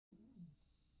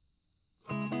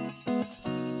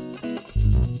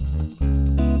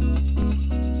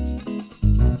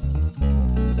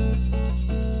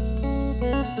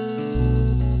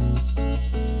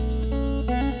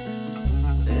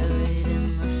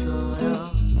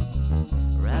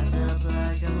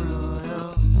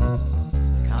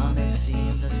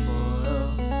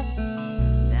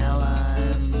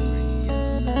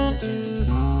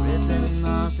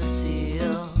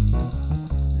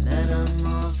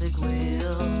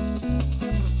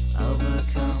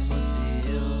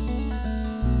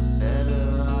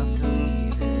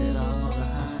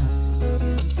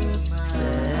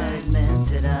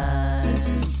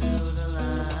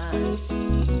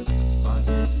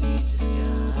need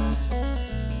disguise,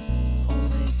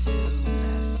 only to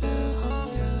mask their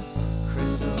hunger.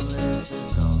 Chrysalis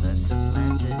is all that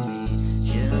supplanted me.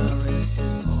 Generous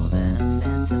is more than a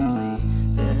phantom plea.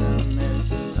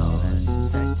 Venomous is all that's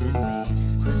infected me.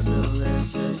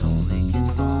 Chrysalis is only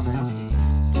conformity.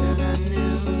 Turn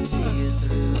anew, see it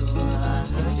through. I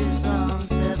heard your song,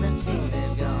 17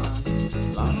 they've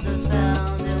gone. Lost or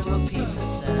found, they'll repeat the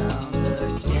sound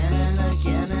again and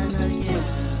again and again.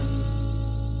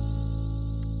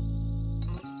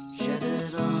 Shed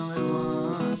it all at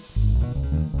once,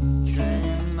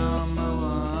 train all my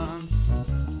wants.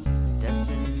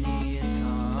 Destiny it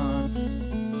taunts.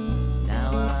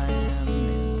 Now I am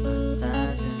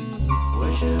empathizing.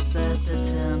 Worship at the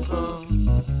temple,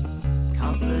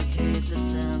 complicate the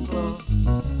simple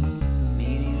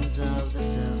meanings of the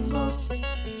symbol.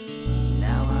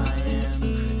 Now I am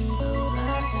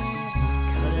crystallizing,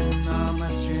 cutting all my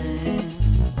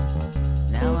strings.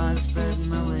 Now I spread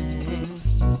my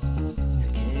wings,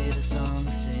 cicada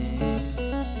song sings.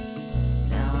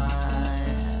 Now I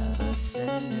have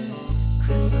ascended.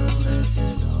 Chrysalis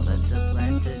is all that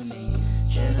supplanted me.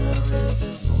 Generous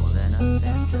is more than a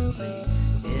phantom plea.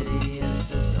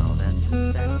 Hideous is all that's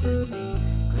infected me.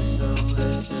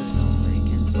 Chrysalis is only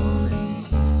conformity.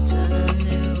 Turn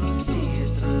anew, see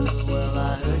it through. Well,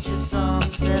 I heard your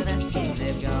song, 17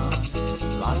 they've gone.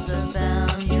 Lost or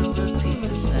found, you'll repeat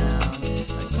the sound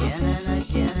again and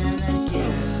again and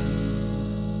again.